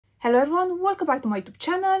Hello everyone, welcome back to my YouTube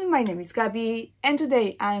channel. My name is Gabi and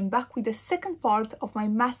today I am back with the second part of my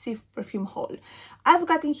massive perfume haul. I've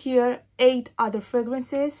gotten here 8 other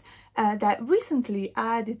fragrances that recently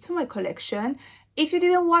added to my collection. If you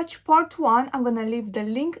didn't watch part 1, I'm gonna leave the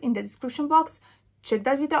link in the description box. Check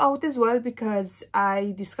that video out as well because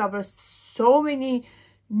I discovered so many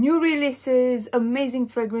new releases, amazing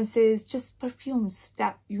fragrances, just perfumes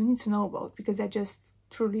that you need to know about because they're just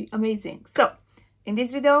truly amazing. So in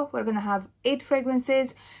this video, we're gonna have 8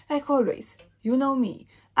 fragrances. Like always, you know me.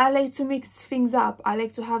 I like to mix things up. I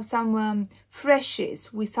like to have some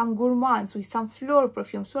freshes with some gourmands, with some floral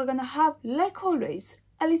perfumes. We're gonna have, like always,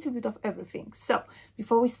 a little bit of everything. So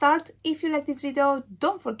before we start, if you like this video,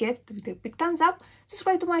 don't forget to give it a big thumbs up,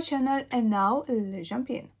 subscribe to my channel, and now let's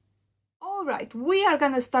jump in. Alright, we are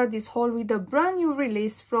gonna start this haul with a brand new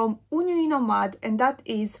release from Nuit Nomade, and that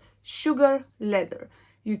is Sugar Leather.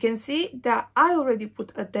 You can see that I already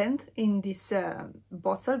put a dent in this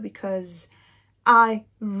bottle because I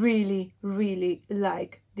really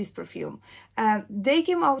like this perfume. They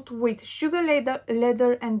came out with Sugar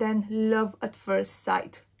Leather and then Love at First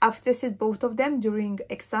Sight. I've tested both of them during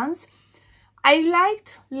Extasyx. I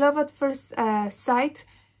liked Love at First Sight.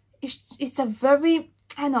 It's a very,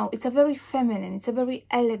 I know, it's a very feminine, it's a very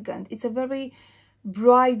elegant, it's a very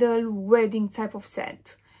bridal wedding type of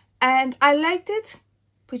scent. And I liked it,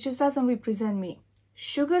 but it just doesn't represent me.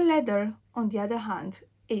 Sugar Leather, on the other hand,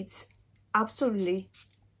 it's absolutely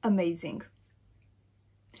amazing.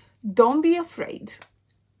 Don't be afraid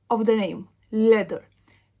of the name, leather.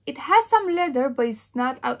 It has some leather, but it's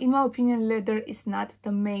not, in my opinion, leather is not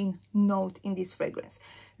the main note in this fragrance.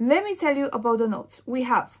 Let me tell you about the notes. We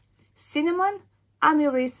have cinnamon,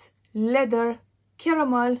 amyris, leather,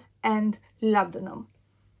 caramel, and labdanum.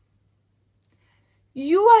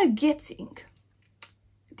 You are getting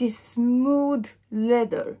this smooth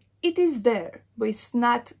leather. It is there, but it's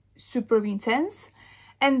not super intense.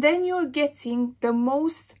 And then you're getting the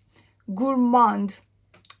most gourmand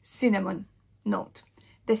cinnamon note.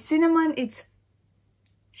 The cinnamon, it's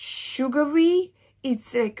sugary,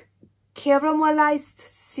 it's like caramelized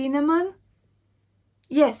cinnamon.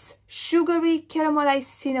 Yes, sugary caramelized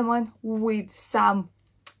cinnamon with some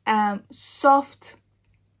soft,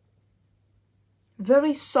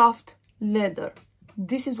 very soft leather.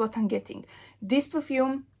 This is what I'm getting. This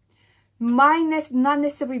perfume might not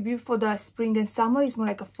necessarily be for the spring and summer. It's more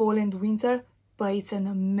like a fall and winter, but it's an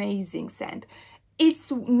amazing scent.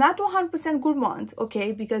 It's not 100% gourmand,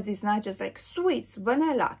 okay, because it's not just like sweets,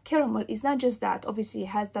 vanilla, caramel. It's not just that. Obviously, it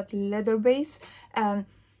has that leather base, but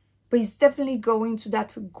it's definitely going to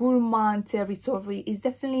that gourmand territory. It's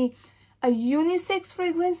definitely a unisex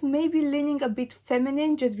fragrance, maybe leaning a bit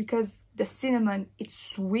feminine just because the cinnamon,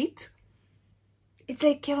 it's sweet. It's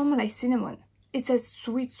like caramelized cinnamon. It's a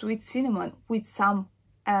sweet cinnamon with some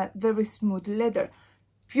very smooth leather.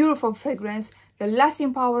 Beautiful fragrance. The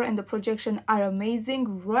lasting power and the projection are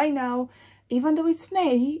amazing. Right now, even though it's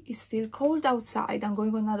May, it's still cold outside. I'm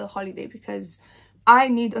going on another holiday because I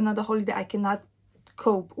need another holiday. I cannot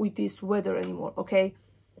cope with this weather anymore, okay?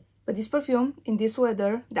 But this perfume in this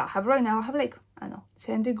weather that I have right now, I have like, I don't know,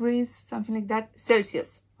 10 degrees, something like that,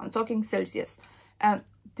 Celsius. I'm talking Celsius.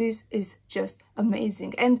 This is just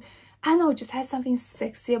amazing. And I know it just has something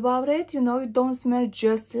sexy about it. You know, it don't smell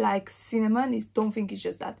just like cinnamon. Don't think it's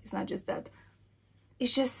just that. It's not just that.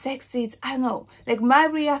 It's just sexy. It's, I don't know. Like my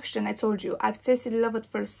reaction, I told you, I've tasted Love at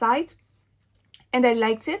First Sight and I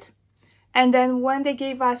liked it. And then when they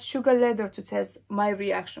gave us Sugar Leather to test, my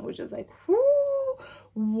reaction was just like, whoo,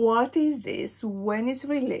 what is this? When it's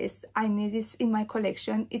released, I need this in my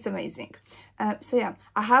collection. It's amazing. So yeah,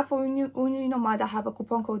 I have for Nuit Nomade, I have a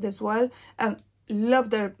coupon code as well. Love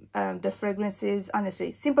their fragrances,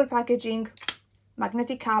 honestly. Simple packaging,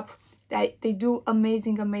 magnetic cap. They do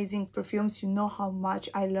amazing perfumes. You know how much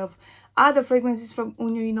I love other fragrances from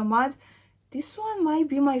Nuit Nomade. This one might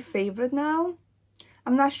be my favorite now.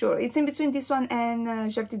 I'm not sure. It's in between this one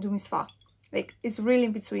and Jacques de Misfa. Like, it's really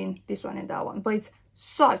in between this one and that one. But it's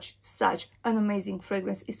such an amazing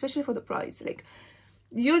fragrance, especially for the price. Like,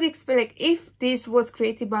 you'd expect, like, if this was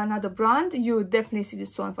created by another brand, you would definitely see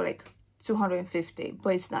this one for like 250,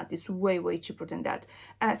 but it's not. It's way cheaper than that.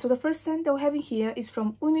 So the first scent that we're having here is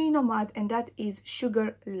from Nuit Nomade, and that is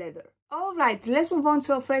Sugar Leather. All right, let's move on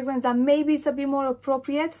to a fragrance that maybe it's a bit more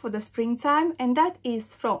appropriate for the springtime, and that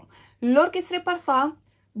is from l'Orchestre Parfum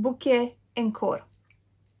Bouquet Encore.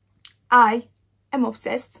 I am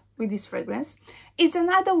obsessed with this fragrance. It's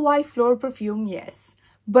another white floral perfume, yes,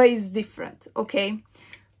 but it's different, okay?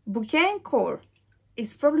 Bouquet Encore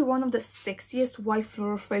is probably one of the sexiest white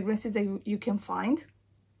floral fragrances that you can find.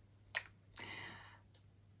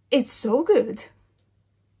 It's so good,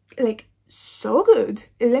 like so good.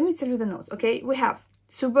 Let me tell you the notes, okay? We have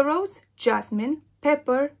tuberose, jasmine,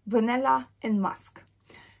 pepper, vanilla, and musk.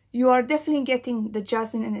 You are definitely getting the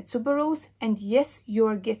jasmine and the tuberose, and yes, you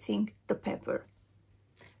are getting the pepper.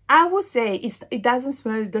 I would say it doesn't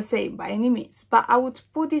smell the same by any means, but I would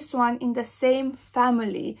put this one in the same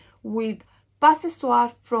family with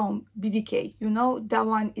Pazzaglia from BDK. You know, that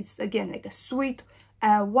one is again like a sweet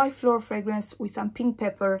white floral fragrance with some pink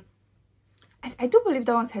pepper. I do believe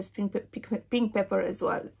that one has pink pepper as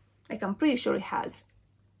well. Like, I'm pretty sure it has.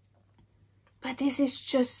 But this is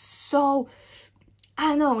just so, I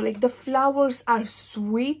don't know, like the flowers are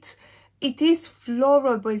sweet. It is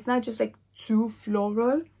floral, but it's not just like too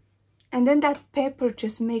floral. And then that pepper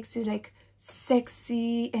just makes it like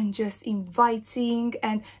sexy and just inviting.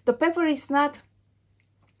 And the pepper is not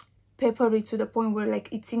peppery to the point where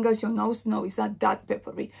like it tingles your nose. No, it's not that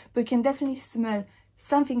peppery. But you can definitely smell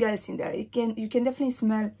something else in there. You can definitely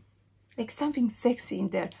smell like something sexy in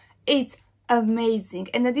there. It's amazing.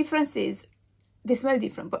 And the difference is they smell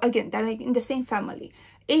different, but again, they're like in the same family.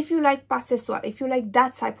 If you like Pazzaglia, if you like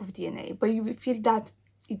that type of DNA, but you feel that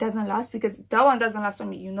it doesn't last, because that one doesn't last on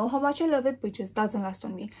me. You know how much I love it, but it just doesn't last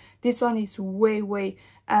on me. This one is way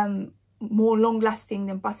more long lasting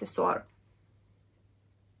than Pazzaglia.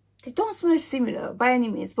 They don't smell similar by any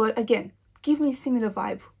means, but again, give me a similar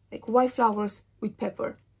vibe, like white flowers with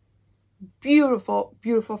pepper. Beautiful,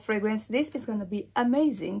 beautiful fragrance. This is gonna be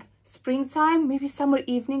amazing springtime, maybe summer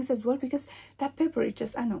evenings as well, because that pepper, it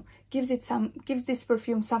just, I don't know, gives this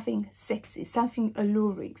perfume something sexy, something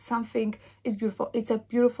alluring, something is beautiful. It's a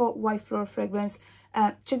beautiful white floral fragrance.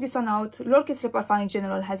 Check this one out. L'Orchestre Parfum in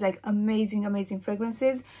general has like amazing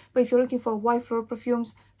fragrances, but if you're looking for white floral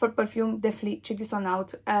perfumes for perfume, definitely check this one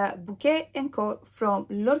out. Bouquet Encore from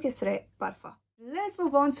L'Orchestre Parfum. Let's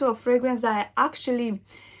move on to a fragrance that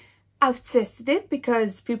I've tested it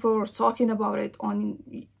because people were talking about it on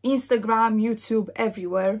Instagram, YouTube,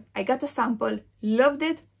 everywhere. I got a sample, loved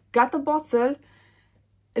it, got a bottle,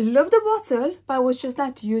 loved the bottle, but I was just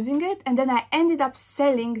not using it, and then I ended up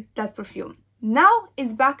selling that perfume. Now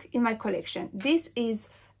it's back in my collection. This is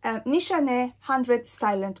Nishane 100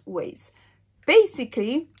 Silent Ways.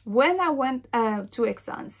 Basically, when I went to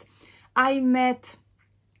Extasyx, I met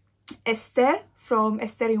Esther from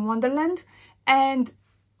Esther in Wonderland. And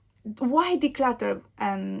why declutter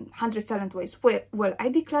 100 Silent Ways? Well, I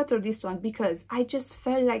decluttered this one because I just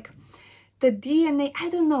felt like the DNA,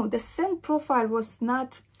 I don't know, the scent profile was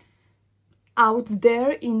not out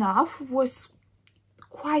there enough, was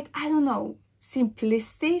quite, I don't know,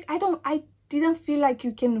 simplistic. I didn't feel like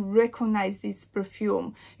you can recognize this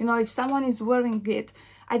perfume. You know, if someone is wearing it,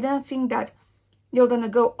 I don't think that you're gonna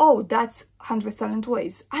go, oh, that's 100 Silent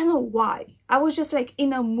Ways. I don't know why. I was just like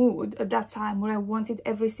in a mood at that time where I wanted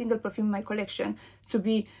every single perfume in my collection to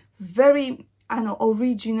be very, I don't know,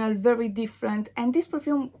 original, very different. And this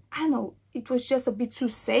perfume, I don't know, it was just a bit too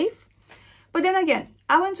safe. But then again,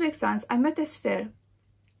 I went to Extasyx, I met Esther,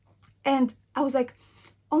 and I was like,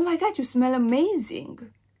 oh my God, you smell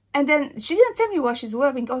amazing. And then she didn't tell me what she's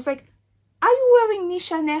wearing. I was like, are you wearing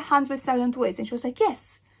Nishane 100 Silent Ways? And she was like,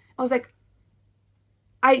 yes. I was like,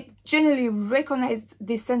 I genuinely recognized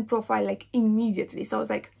this scent profile like immediately. So I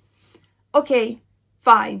was like, okay,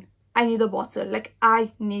 fine, I need a bottle. Like,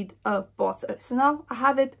 I need a bottle. So now I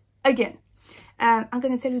have it again. I'm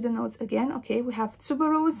gonna tell you the notes again. Okay, we have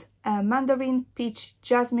tuberose, mandarin, peach,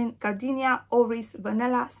 jasmine, gardenia, orris,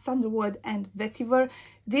 vanilla, sandalwood, and vetiver.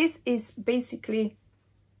 This is basically,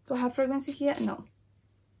 do I have fragrance here? No.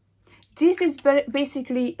 This is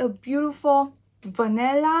basically a beautiful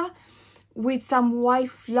vanilla with some white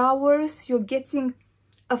flowers. You're getting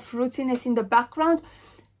a fruitiness in the background.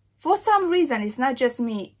 For some reason, it's not just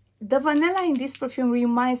me, the vanilla in this perfume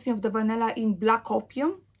reminds me of the vanilla in Black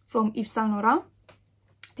Opium from Yves Saint Laurent.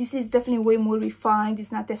 This is definitely way more refined.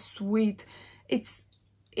 It's not as sweet. It's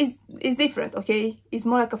different, okay? It's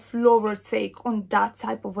more like a floral take on that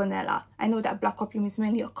type of vanilla. I know that Black Opium is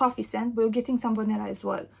mainly a coffee scent, but you're getting some vanilla as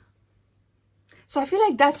well. So I feel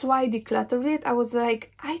like that's why I decluttered it. I was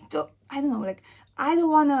like, I don't know, like, I don't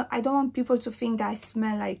want people to think that I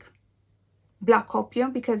smell like Black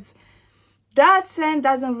Opium, because that scent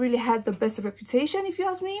doesn't really has the best reputation, if you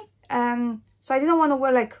ask me. So I didn't want to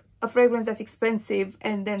wear like a fragrance that's expensive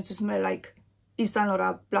and then to smell like Yves Saint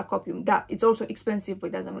Laurent Black Opium. That it's also expensive, but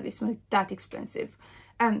it doesn't really smell that expensive.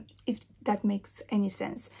 If that makes any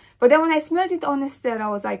sense. But then when I smelled it on Esther, I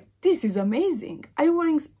was like, this is amazing. Are you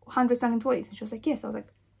wearing 100 Silent Ways? And she was like, yes. I was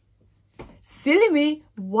like, silly me,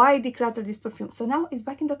 why declutter this perfume? So now it's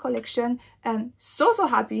back in the collection, and so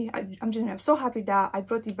happy. I'm so happy that I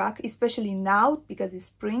brought it back, especially now because it's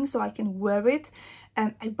spring, so I can wear it.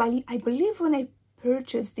 And I believe when I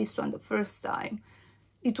purchased this one the first time,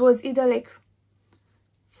 it was either like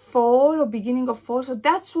fall or beginning of fall, so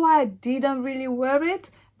that's why I didn't really wear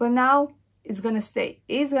it. But now it's gonna stay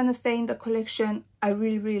in the collection. I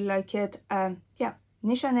really like it. Yeah,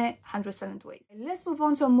 Nishane 100 Ways. Let's move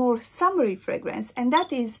on to a more summery fragrance, and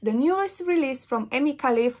that is the newest release from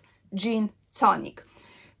Micallef, Gin Tonic.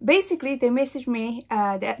 Basically, they messaged me,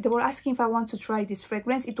 they were asking if I want to try this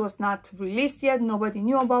fragrance. It was not released yet, nobody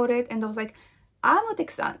knew about it, and I was like, I'm at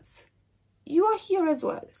Extasyx, you are here as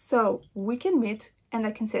well, so we can meet and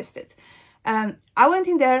I can test it. I went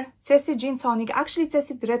in there, tested Gin Tonic, actually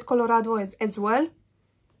tested Red Colorado as well.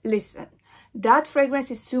 Listen, that fragrance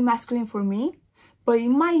is too masculine for me, but it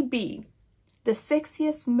might be the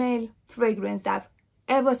sexiest male fragrance that I've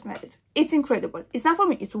ever smelled. It's incredible. It's not for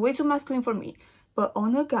me, it's way too masculine for me, but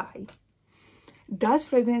on a guy, that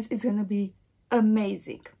fragrance is gonna be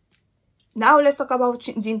amazing. Now let's talk about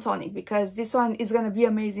Gin Tonic, because this one is gonna be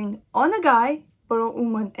amazing on a guy, but a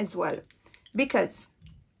woman as well. Because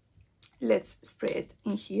let's spray it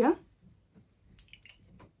in here.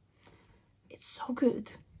 It's so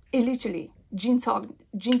good. It literally, Gin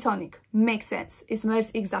Tonic makes sense. It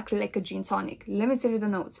smells exactly like a gin tonic. Let me tell you the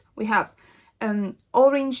notes. We have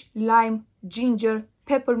orange, lime, ginger,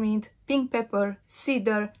 peppermint, pink pepper,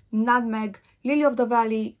 cedar, nutmeg, lily of the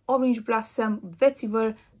valley, orange blossom,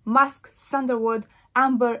 vetiver, musk, sandalwood,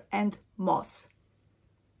 amber, and moss.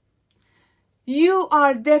 You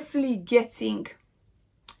are definitely getting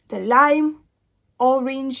the lime,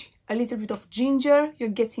 orange, a little bit of ginger. You're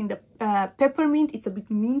getting the peppermint. It's a bit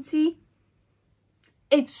minty.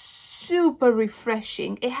 It's super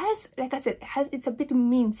refreshing. It has, like I said, it's a bit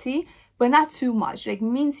minty, but not too much. Like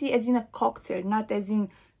minty as in a cocktail, not as in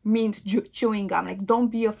mint chewing gum. Like, don't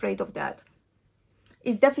be afraid of that.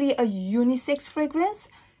 It's definitely a unisex fragrance.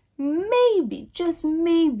 Maybe, just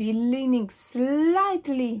maybe, leaning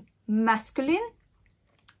slightly masculine,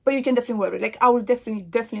 but you can definitely wear it. Like, I will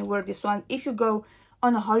definitely wear this one if you go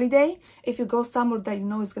on a holiday, if you go somewhere that you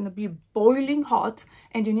know is going to be boiling hot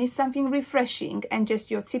and you need something refreshing and just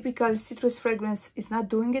your typical citrus fragrance is not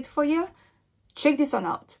doing it for you. Check this one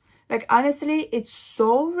out. Like, honestly, it's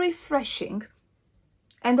so refreshing,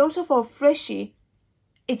 and also for a freshie,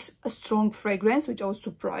 it's a strong fragrance, which I was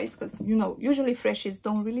surprised, because, you know, usually freshies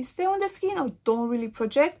don't really stay on the skin or don't really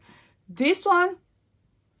project. This one,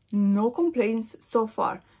 no complaints so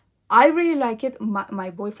far. I really like it.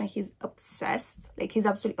 My boyfriend, he's obsessed. Like, he's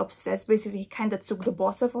absolutely obsessed. Basically, he kind of took the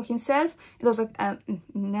bottle for himself. It was like,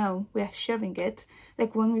 no, we are sharing it.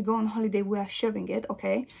 Like, when we go on holiday, we are sharing it,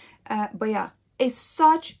 okay? But yeah, it's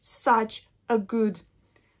such a good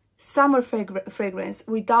summer fragrance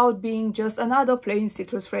without being just another plain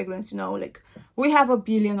citrus fragrance, you know? Like, we have a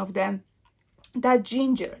billion of them. That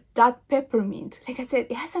ginger, that peppermint, like I said,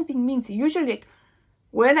 it has something minty. Usually, like,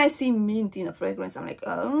 when I see mint in a fragrance, I'm like,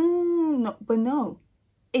 oh, no. But no,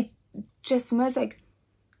 it just smells like,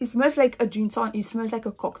 it smells like a gin tonic. It smells like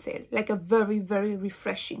a cocktail, like a very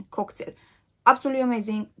refreshing cocktail. Absolutely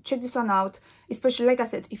amazing. Check this one out, especially, like I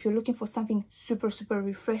said, if you're looking for something super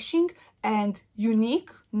refreshing and unique,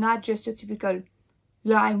 not just your typical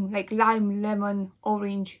lime, like lime, lemon,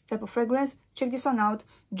 orange type of fragrance. Check this one out.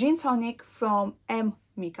 Gin Tonic from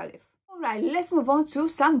Micallef. Alright, let's move on to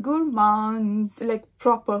some gourmands, like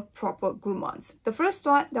proper gourmands. The first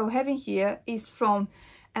one that we're having here is from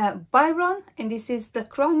Byron, and this is the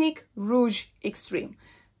Chronic Rouge Extreme.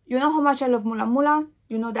 You know how much I love Mula Mula,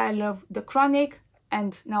 you know that I love the Chronic,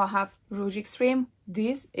 and now I have Rouge Extreme.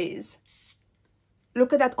 This is,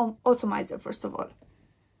 look at that atomizer first of all.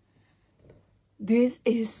 This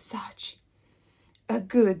is such a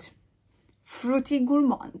good fruity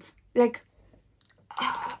gourmand, like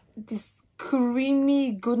this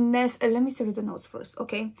creamy goodness. Let me tell you the notes first,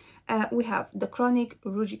 okay? We have the Chronic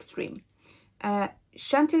Rouge Extreme,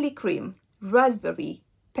 chantilly cream, raspberry,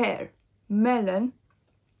 pear, melon,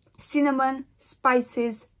 cinnamon,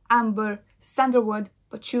 spices, amber, sandalwood,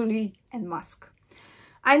 patchouli, and musk.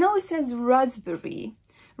 I know it says raspberry,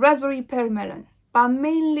 pear, melon, but I'm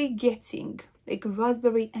mainly getting like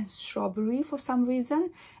raspberry and strawberry for some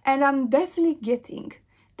reason, and I'm definitely getting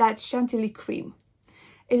that chantilly cream.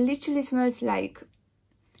 It literally smells like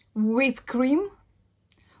whipped cream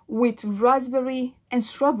with raspberry and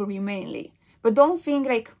strawberry mainly. But don't think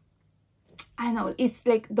like, I know, it's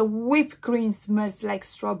like the whipped cream smells like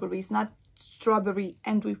strawberries, not strawberry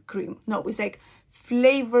and whipped cream. No, it's like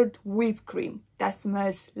flavored whipped cream that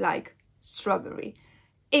smells like strawberry.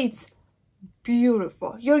 It's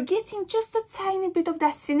beautiful. You're getting just a tiny bit of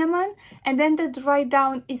that cinnamon, and then the dry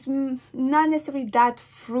down is not necessarily that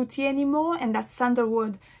fruity anymore, and that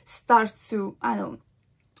sandalwood starts to, I don't know,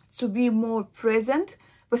 to be more present.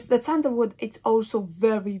 But the sandalwood, it's also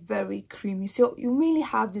very, very creamy. So you mainly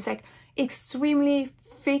have this like extremely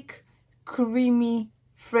thick, creamy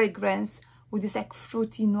fragrance with this like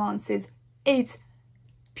fruity nuances. It's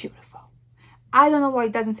beautiful. I don't know why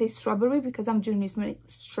it doesn't say strawberry, because I'm generally smelling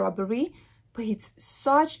strawberry, but it's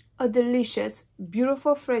such a delicious,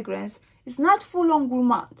 beautiful fragrance. It's not full-on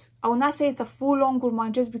gourmand. I will not say it's a full-on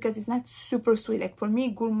gourmand just because it's not super sweet. Like for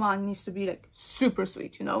me, gourmand needs to be like super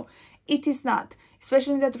sweet, you know? It is not,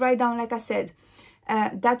 especially in that dry down. Like I said,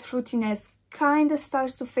 that fruitiness kind of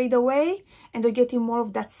starts to fade away, and you're getting more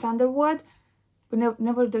of that sandalwood. But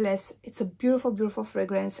nevertheless, it's a beautiful, beautiful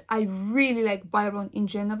fragrance. I really like Byron in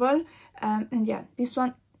general. And yeah, this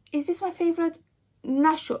one, is this my favorite?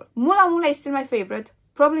 Not sure. Mula Mula is still my favorite.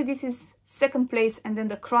 Probably this is second place, and then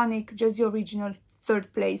the Chronic, just the original,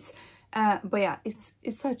 third place. But yeah, it's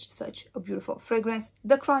such a beautiful fragrance.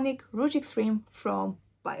 The Chronic Rouge Extreme from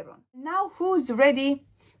Byron. Now, who's ready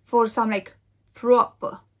for some like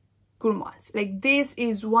proper gourmands? Like this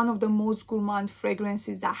is one of the most gourmand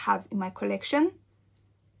fragrances that I have in my collection.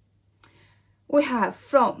 We have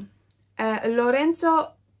from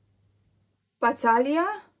Lorenzo Pazzaglia,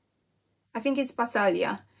 I think it's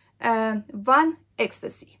Pazzaglia, Van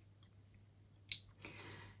Ecstasy.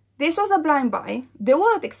 This was a blind buy. They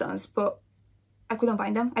were at Texans, but I couldn't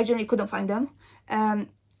find them. I generally couldn't find them.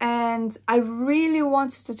 And I really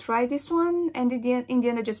wanted to try this one, and in the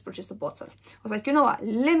end I just purchased a bottle. I was like, you know what,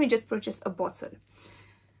 let me just purchase a bottle.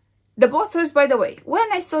 The bottles, by the way,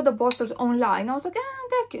 when I saw the bottles online, I was like,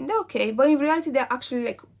 they're okay, but in reality they're actually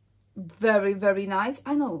like very, very nice.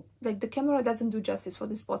 I know, like the camera doesn't do justice for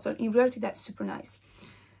this bottle. In reality, that's super nice.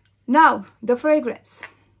 Now, the fragrance.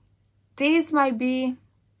 This might be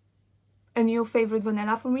a new favorite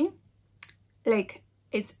vanilla for me. Like,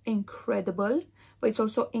 it's incredible, but it's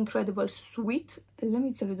also incredible sweet. Let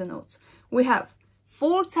me tell you the notes. We have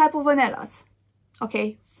 4 types of vanillas.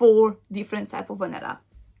 Okay, 4 different types of vanilla.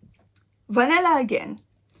 Vanilla again,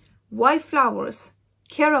 white flowers,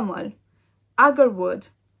 caramel, agarwood,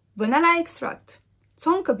 vanilla extract,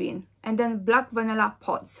 tonka bean, and then black vanilla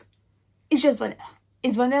pods. It's just vanilla.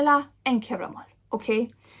 It's vanilla and caramel, okay?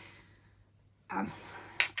 I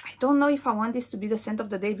don't know if I want this to be the scent of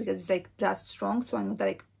the day because it's like that strong, so I know that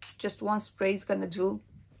like just one spray is gonna do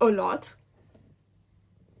a lot.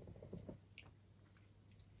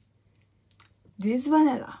 This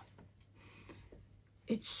vanilla,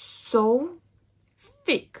 it's so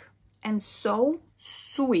thick and so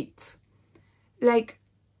sweet. Like,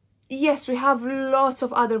 yes, we have lots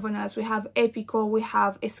of other vanillas. We have Epico, we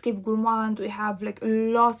have Escape Gourmand, we have like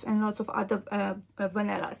lots and lots of other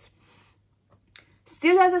vanillas.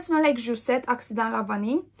 Still doesn't smell like Jusette Accident La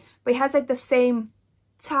Vanille, but it has like the same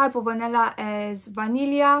type of vanilla as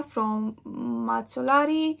Vanilla from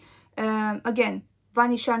Mazzolari. Again,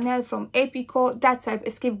 Vanille Charnel from Epico, that type,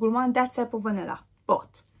 Escape Gourmand, that type of vanilla.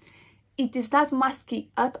 But it is not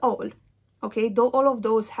musky at all, okay? Though all of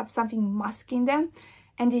those have something musky in them,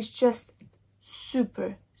 and it's just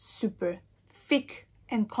super, super thick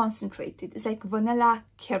and concentrated. It's like vanilla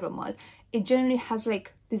caramel. It generally has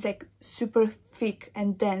like this like super thick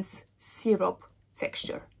and dense syrup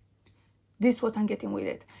texture. This is what I'm getting with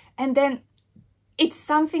it. And then it's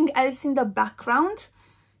something else in the background.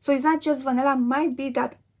 So it's not just vanilla, might be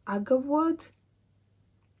that agarwood.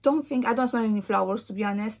 I don't smell any flowers, to be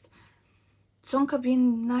honest. Tonka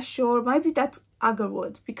bean, not sure. Might be that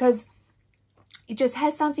agarwood, because it just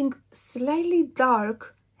has something slightly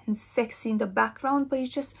dark and sexy in the background, but it's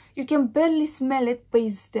just, you can barely smell it, but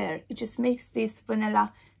it's there. It just makes this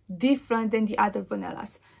vanilla different than the other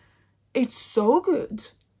vanillas. It's so good.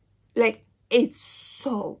 Like, it's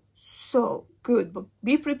so good. But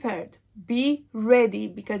be prepared. Be ready,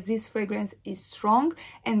 because this fragrance is strong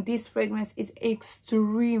and this fragrance is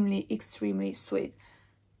extremely, extremely sweet.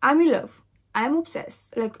 I'm in love. I'm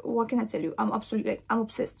obsessed. Like, what can I tell you? I'm absolutely, like, I'm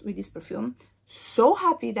obsessed with this perfume. So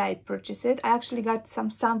happy that I purchased it. I actually got some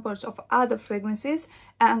samples of other fragrances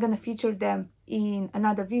and I'm gonna feature them in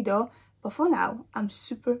another video. But for now, I'm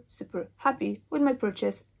super, super happy with my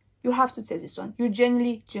purchase. You have to test this one. You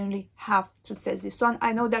genuinely have to test this one.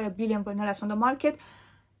 I know there are a billion vanillas on the market,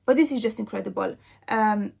 but this is just incredible.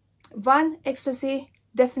 Van Ecstasy,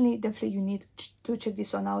 definitely you need to check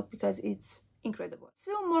this one out because it's incredible.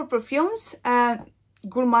 2 more perfumes,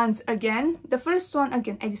 gourmands again. The first one,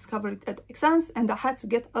 again, I discovered it at Exans and I had to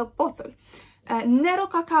get a bottle.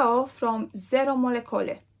 Nerocacao from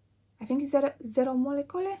Zeromolecole. I think it's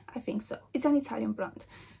Zeromolecole, I think so. It's an Italian brand.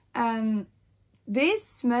 This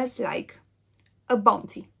smells like a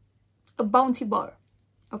bounty bar,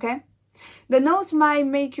 okay? The notes might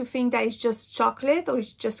make you think that it's just chocolate or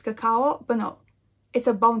it's just cacao, but no, it's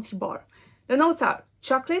a bounty bar. The notes are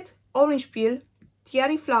chocolate, orange peel,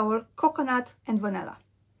 tiare flower, coconut, and vanilla.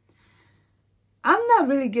 I'm not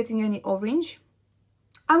really getting any orange.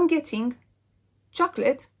 I'm getting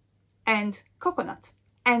chocolate and coconut.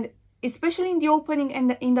 And especially in the opening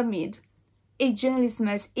and in the mid, it generally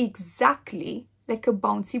smells exactly like a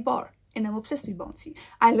bouncy bar. And I'm obsessed with bouncy.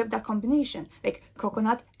 I love that combination, like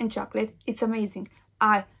coconut and chocolate. It's amazing.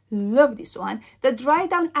 I love this one. The dry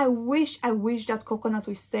down, I wish that coconut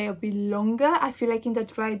will stay a bit longer. I feel like in the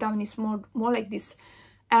dry down it's more like this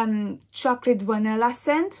chocolate vanilla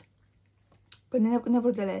scent. But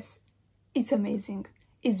nevertheless, it's amazing.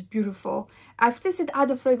 It's beautiful. I've tested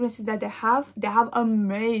other fragrances that they have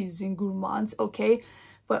amazing gourmands, okay?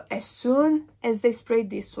 But as soon as they sprayed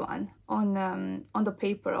this one on the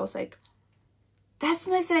paper, I was like, that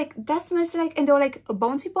smells like, and they were like, a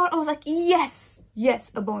bouncy bar. I was like, yes,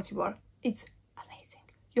 a bouncy bar. It's amazing.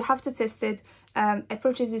 You have to test it. I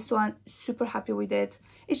purchased this one, super happy with it.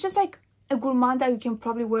 It's just like a gourmand that you can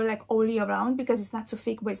probably wear like all year round because it's not too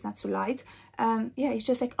thick, but it's not too light. Yeah, it's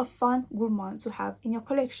just like a fun gourmand to have in your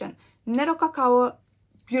collection. Nerocacao,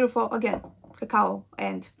 beautiful, again, cacao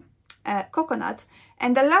and coconut.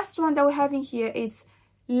 And the last one that we're having here is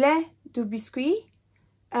Lait du Biscuit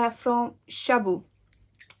from Chabaud.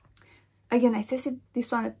 Again, I tested this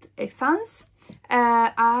one at Extasyx.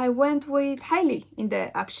 I went with Hailey in there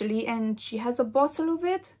actually, and she has a bottle of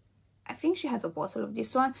it. I think she has a bottle of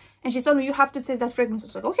this one, and she told me you have to taste that fragrance. I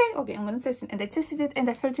was like, okay, I'm gonna taste it. And I tested it and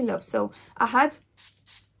I felt in love, so I had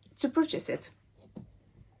to purchase it.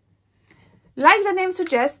 Like the name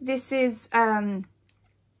suggests, this is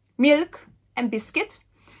milk and biscuit.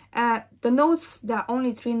 The notes, there are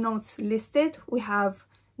only 3 notes listed. We have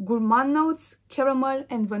gourmand notes, caramel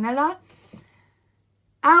and vanilla.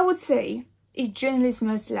 I would say it generally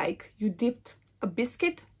smells like you dipped a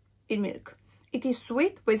biscuit in milk. It is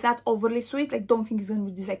sweet, but it's not overly sweet. Like, don't think it's gonna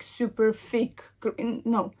be this like super thick.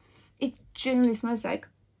 No, it generally smells like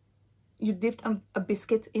you dipped a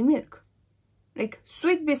biscuit in milk. Like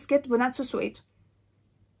sweet biscuit, but not so sweet.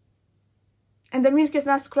 And the milk is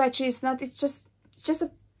not scratchy. It's just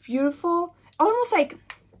a beautiful, almost like,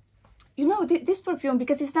 you know, this perfume,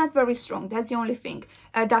 because it's not very strong. That's the only thing.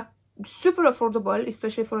 That super affordable,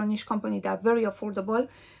 especially for a niche company. They're very affordable.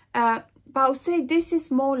 But I would say this is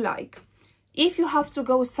more like, if you have to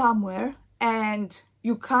go somewhere and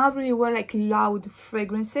you can't really wear like loud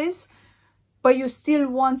fragrances, but you still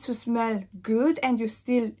want to smell good and you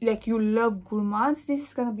still like, you love gourmands, this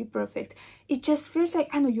is gonna be perfect. It just feels like,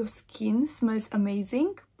 I know, your skin smells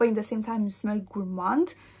amazing, but in the same time you smell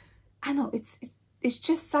gourmand. I know, it's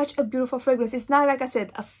just such a beautiful fragrance. It's not, like I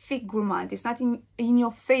said, a thick gourmand. It's not in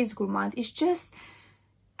your face gourmand. It's just,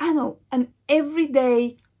 I know, an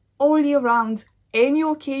everyday, all year round, any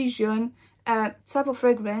occasion type of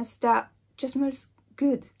fragrance that just smells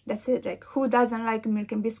good. That's it. Like, who doesn't like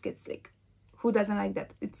milk and biscuits? Like, who doesn't like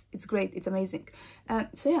that? It's great. It's amazing.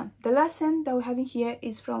 So yeah, the last scent that we're having here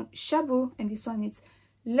is from Chabaud, and this one is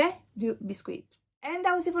Lait du Biscuit. And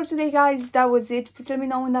that was it for today, guys. That was it. Please let me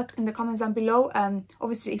know in the comments down below.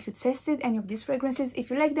 Obviously, if you tested any of these fragrances,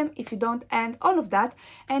 if you like them, if you don't, and all of that.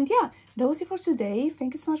 And yeah, that was it for today.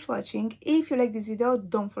 Thank you so much for watching. If you like this video,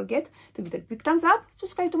 don't forget to give it a big thumbs up,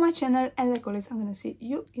 subscribe to my channel, and like always, I'm gonna see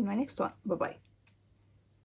you in my next one. Bye bye.